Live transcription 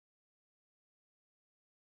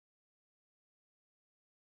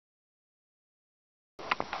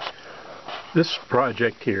This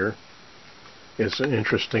project here is an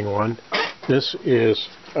interesting one. This is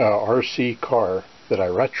a RC car that I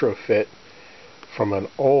retrofit from an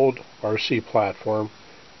old RC platform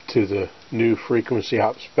to the new frequency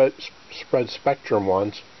spread spectrum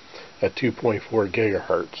ones at 2.4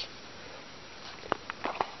 gigahertz.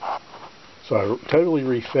 So I totally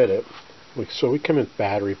refit it. So we come in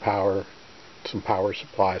battery power, some power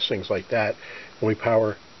supplies, things like that, and we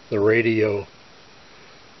power the radio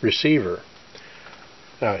receiver.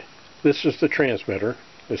 Now, this is the transmitter.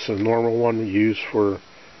 This is a normal one we use for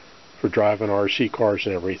driving RC cars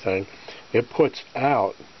and everything. It puts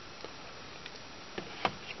out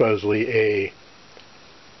supposedly a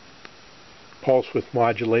pulse width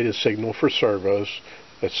modulated signal for servos.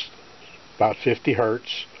 That's about 50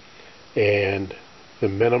 hertz, and the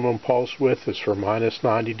minimum pulse width is for minus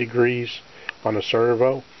 90 degrees on a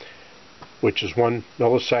servo, which is 1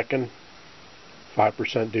 millisecond,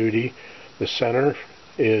 5% duty. The center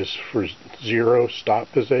is for 0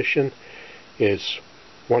 stop position is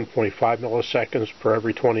 1.5 milliseconds per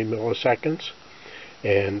every 20 milliseconds,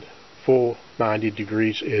 and full 90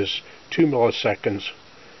 degrees is 2 milliseconds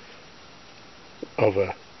of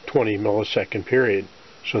a 20 millisecond period.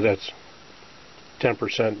 So that's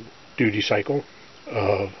 10% duty cycle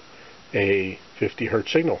of a 50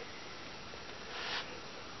 hertz signal.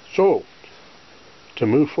 So to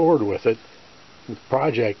move forward with it, the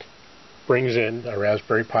project brings in a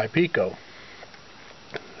Raspberry Pi Pico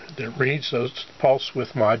that reads those pulse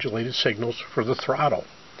width modulated signals for the throttle.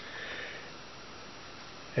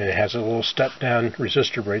 And it has a little step down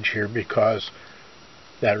resistor bridge here because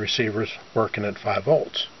that receiver is working at 5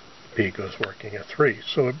 volts. The Pico is working at 3.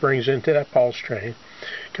 So it brings into that pulse train,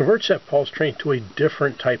 converts that pulse train to a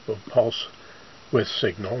different type of pulse width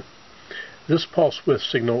signal. This pulse width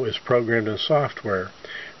signal is programmed in software.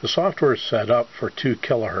 The software is set up for 2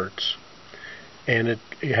 kilohertz, and it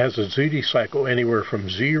has a duty cycle anywhere from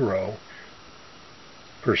 0%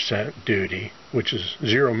 duty, which is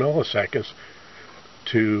 0 milliseconds,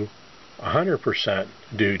 to 100%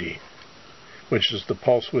 duty, which is the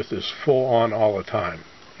pulse width is full on all the time,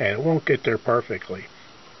 and it won't get there perfectly.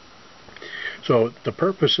 So the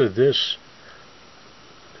purpose of this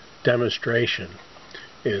demonstration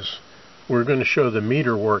is we're going to show the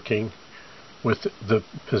meter working with the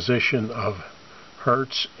position of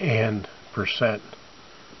hertz and percent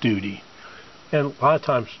duty. And a lot of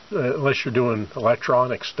times, unless you're doing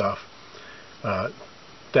electronic stuff,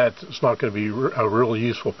 that's not going to be a really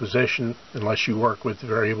useful position unless you work with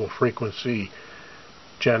variable frequency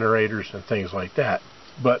generators and things like that.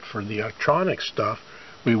 But for the electronic stuff,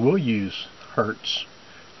 we will use hertz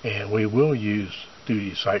and we will use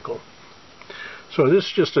duty cycle. So this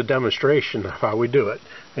is just a demonstration of how we do it.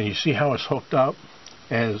 And you see how it's hooked up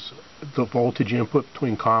as the voltage input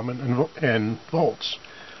between common and volts.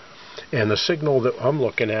 And the signal that I'm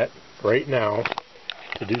looking at right now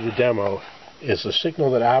to do the demo is the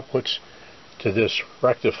signal that outputs to this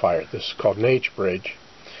rectifier. This is called an H-bridge.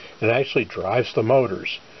 It actually drives the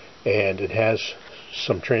motors, and it has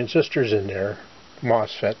some transistors in there,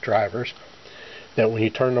 MOSFET drivers, that when you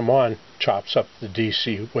turn them on, chops up the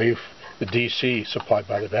DC wave, the DC supplied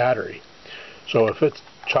by the battery. So if it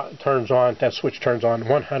turns on, that switch turns on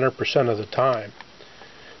 100% of the time,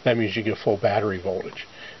 that means you get full battery voltage.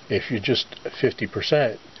 If you just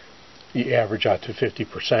 50%, you average out to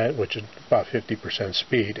 50%, which is about 50%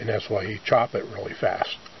 speed, and that's why you chop it really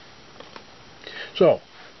fast. So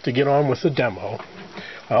to get on with the demo,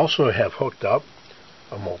 I also have hooked up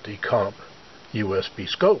a multi-comp USB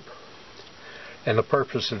scope. And the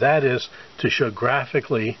purpose of that is to show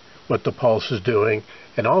graphically what the pulse is doing,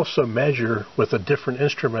 and also measure with a different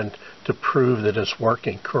instrument to prove that it's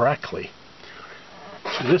working correctly.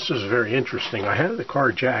 So this is very interesting. I had the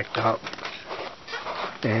car jacked up,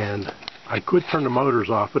 and I could turn the motors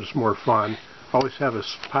off, but it's more fun. I always have a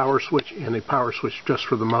power switch and a power switch just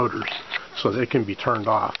for the motors, so they can be turned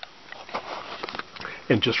off,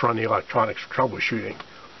 and just run the electronics for troubleshooting.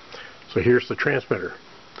 So here's the transmitter.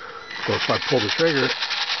 So if I pull the trigger, it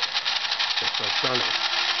starts running.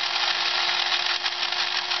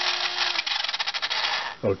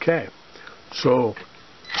 Okay, so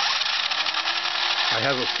I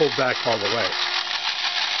have it pulled back all the way.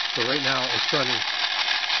 So right now it's running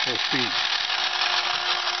full speed.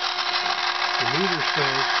 The meter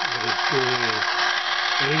says that it's doing an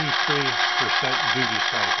 83% duty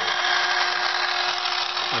cycle.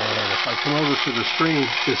 And if I come over to the screen,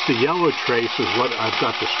 just the yellow trace is what I've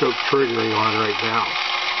got the scope triggering on right now.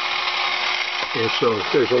 And so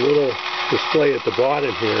there's a little display at the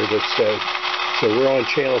bottom here that says, so we're on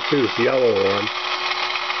channel 2 with the yellow on.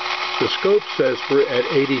 The scope says we're at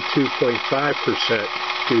 82.5%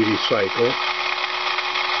 duty cycle.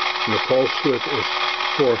 And the pulse width is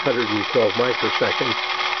 412 microseconds,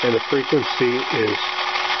 and the frequency is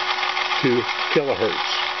 2 kilohertz.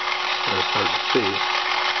 That's hard to see.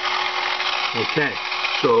 Okay,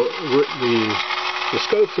 so the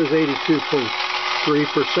scope says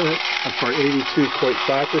 82.3%. I'm sorry,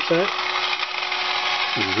 82.5%.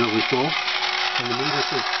 Which is really cool. And the meter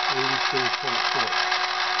says 83.4.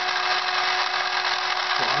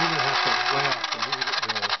 So I'm going to have to lay off the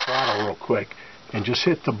throttle real quick and just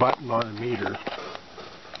hit the button on the meter.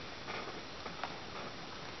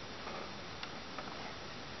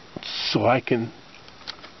 So I can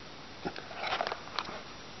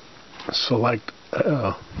select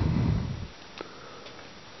oh,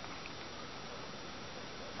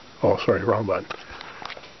 sorry, wrong button.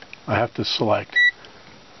 I have to select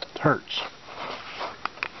hertz.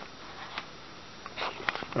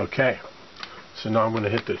 Okay, so now I'm going to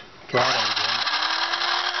hit the throttle again.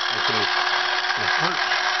 Okay, the hertz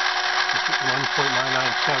is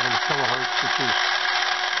 1.997 kilohertz, which is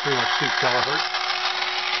pretty much 2 kilohertz.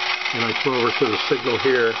 And I come over to the signal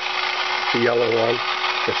here, the yellow one.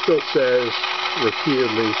 It still says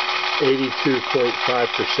repeatedly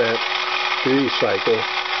 82.5% duty cycle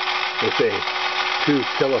with a 2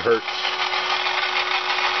 kilohertz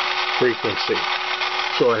frequency.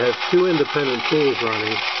 So I have two independent tools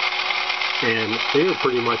running, and they are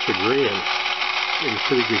pretty much agreeing in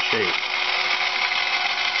pretty good shape.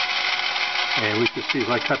 And we can see if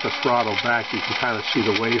I cut the throttle back, you can kind of see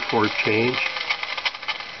the waveform change.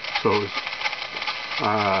 So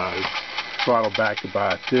throttle back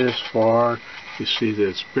about this far. You see that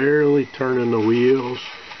it's barely turning the wheels,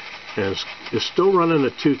 and it's still running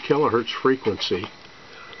a 2 kilohertz frequency.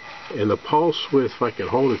 And the pulse width, if I can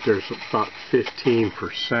hold it there, is about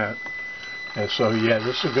 15%. And so, yeah,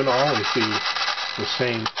 this is going to always be the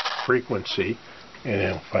same frequency. And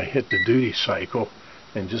if I hit the duty cycle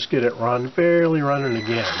and just get it barely running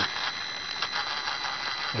again,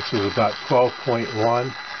 this is about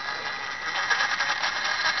 12.1.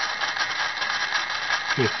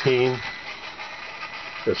 15.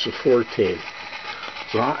 It's a 14.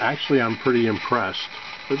 So actually, I'm pretty impressed.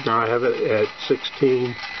 Now I have it at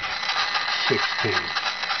 16.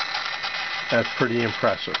 That's pretty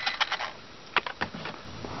impressive.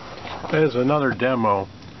 As another demo,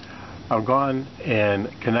 I've gone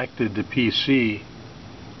and connected the PC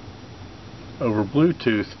over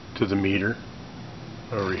Bluetooth to the meter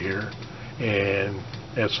over here, and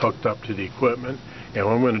it's hooked up to the equipment. And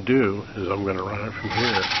what I'm going to do is I'm going to run it from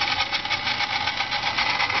here.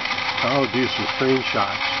 I'll do some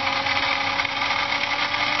screenshots.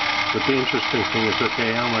 But the interesting thing is,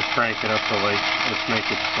 okay, I'm going to crank it up to let's make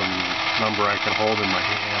it some number I can hold in my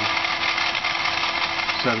hand.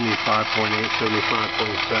 75.8,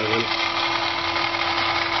 75.7.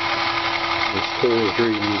 This tool is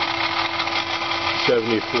reading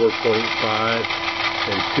 74.5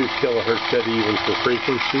 and 2 kilohertz dead even for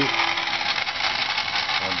frequency.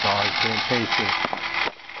 Oh, dog can't take it.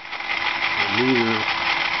 The meter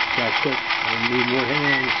got quick. I need more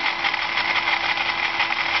hands.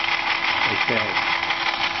 Okay.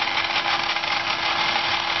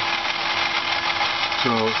 So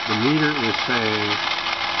the meter is saying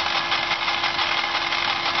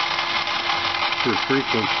for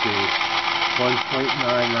frequency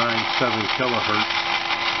 1.997 kilohertz.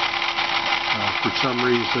 For some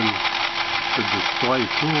reason, the display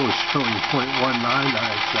tool is showing 0.1997,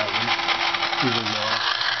 even though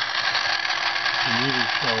the meter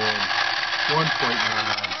is showing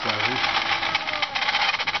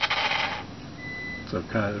 1.997. So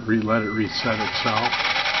kind of let it reset itself.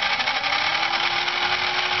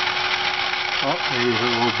 Oh, there's a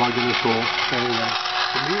little bug in the tool. Anyway,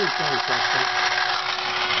 the meter showing something.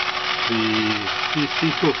 The PC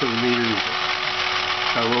tool for the meter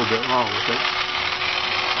got a little bit wrong with it.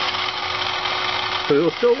 But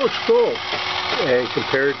it still looks cool. And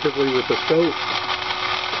comparatively with the scope,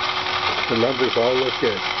 the numbers all look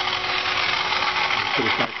good. Let's put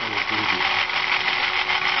it back on the TV.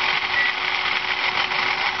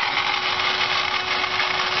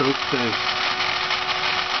 Scope says,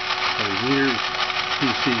 the meter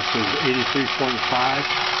PC says 83.5.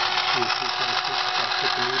 83.6, that's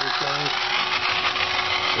what the meter says.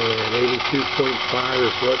 And 82.5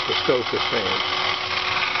 is what the scope is saying.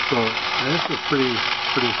 So this is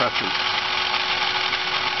pretty impressive.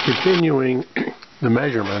 Continuing the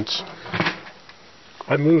measurements,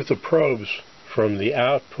 I moved the probes from the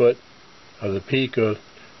output of the Pico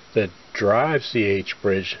that drives the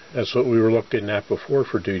H-bridge. That's what we were looking at before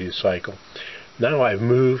for duty cycle. Now I've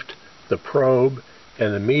moved the probe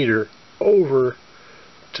and the meter over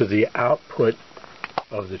to the output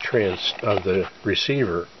of the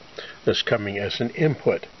receiver that's coming as an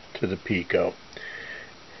input to the Pico.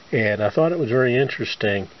 And I thought it was very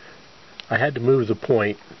interesting. I had to move the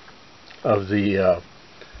point of the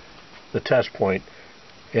test point.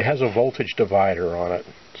 It has a voltage divider on it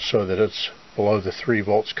so that it's below the 3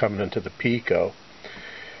 volts coming into the Pico.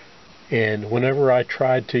 And whenever I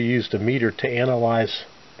tried to use the meter to analyze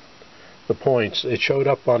the points, it showed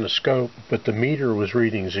up on the scope, but the meter was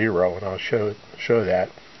reading 0, and I'll show that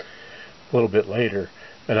a little bit later.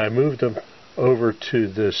 And I moved them over to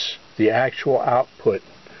the actual output,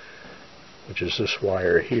 which is this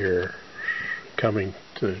wire here, coming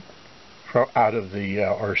out of the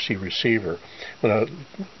RC receiver. When I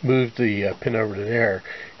moved the pin over to there,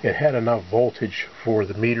 it had enough voltage for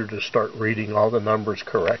the meter to start reading all the numbers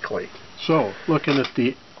correctly. So, looking at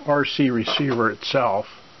the RC receiver itself,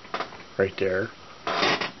 right there,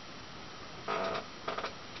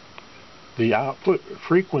 the output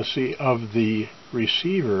frequency of the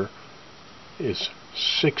receiver is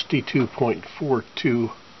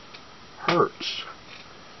 62.42 hertz.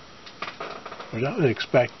 I was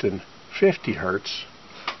expecting 50 hertz,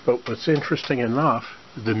 but what's interesting enough,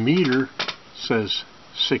 the meter says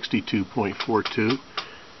 62.42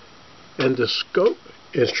 and the scope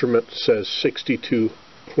instrument says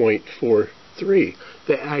 62.43.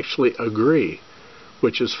 They actually agree,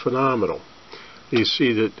 which is phenomenal. You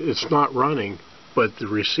see that it's not running, but the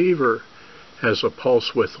receiver has a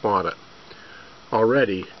pulse width on it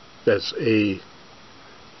already. It's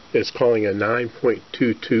calling a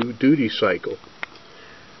 9.22 duty cycle,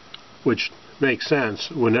 which makes sense.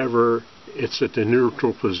 Whenever it's at the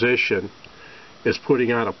neutral position, it's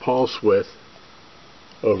putting out a pulse width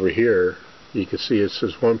over here. You can see it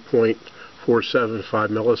says 1.475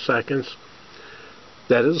 milliseconds.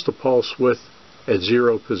 That is the pulse width at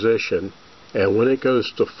 0 position, and when it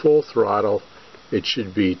goes to full throttle, it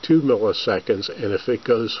should be 2 milliseconds, and if it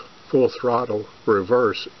goes full throttle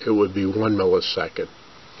reverse, it would be 1 millisecond.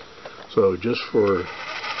 So just for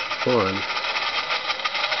fun,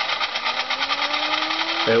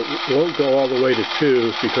 it won't go all the way to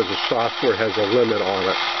 2 because the software has a limit on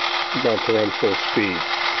it, not to run full speed.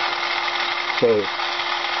 So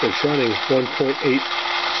it's running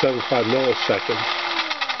 1.875 milliseconds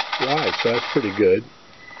wide, so that's pretty good.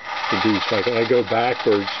 The duty cycle. I go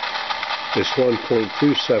backwards, it's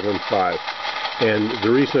 1.275, and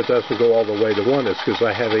the reason it doesn't go all the way to 1 is because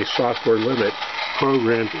I have a software limit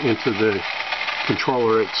programmed into the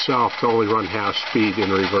controller itself to only run half speed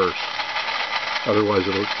in reverse. Otherwise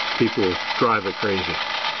people will drive it crazy.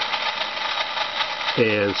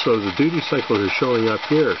 And so the duty cycles are showing up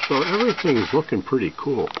here, so everything is looking pretty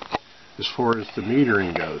cool as far as the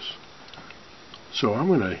metering goes. So I'm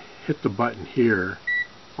going to hit the button here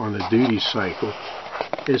on the duty cycle.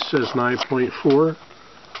 It says 9.4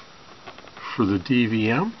 for the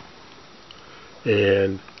DVM,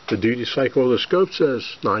 and the duty cycle of the scope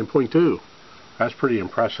says 9.2. That's pretty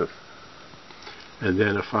impressive. And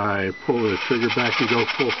then if I pull the trigger back and go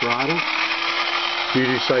full throttle,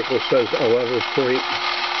 duty cycle says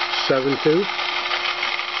 11.72.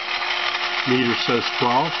 Meter says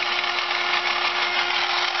 12.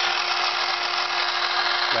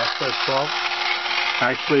 That says 12.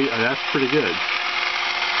 Actually, that's pretty good.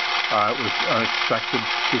 I was expected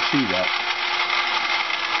to see that.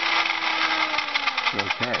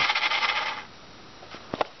 Okay.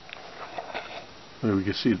 And we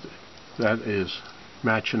can see that is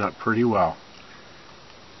matching up pretty well.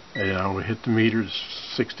 And we hit the meters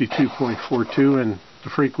 62.42, and the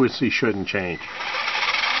frequency shouldn't change.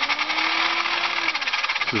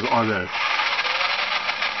 This is on the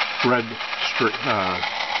red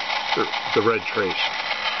the red trace.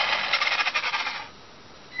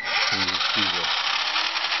 And you see the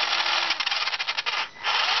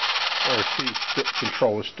RC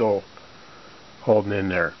control is still holding in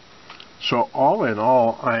there. So all in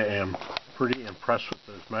all, I am pretty impressed with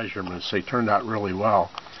those measurements. They turned out really well.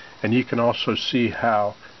 And you can also see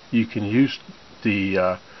how you can use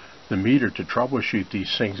the meter to troubleshoot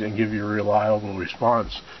these things and give you a reliable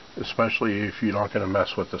response, especially if you're not going to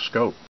mess with the scope.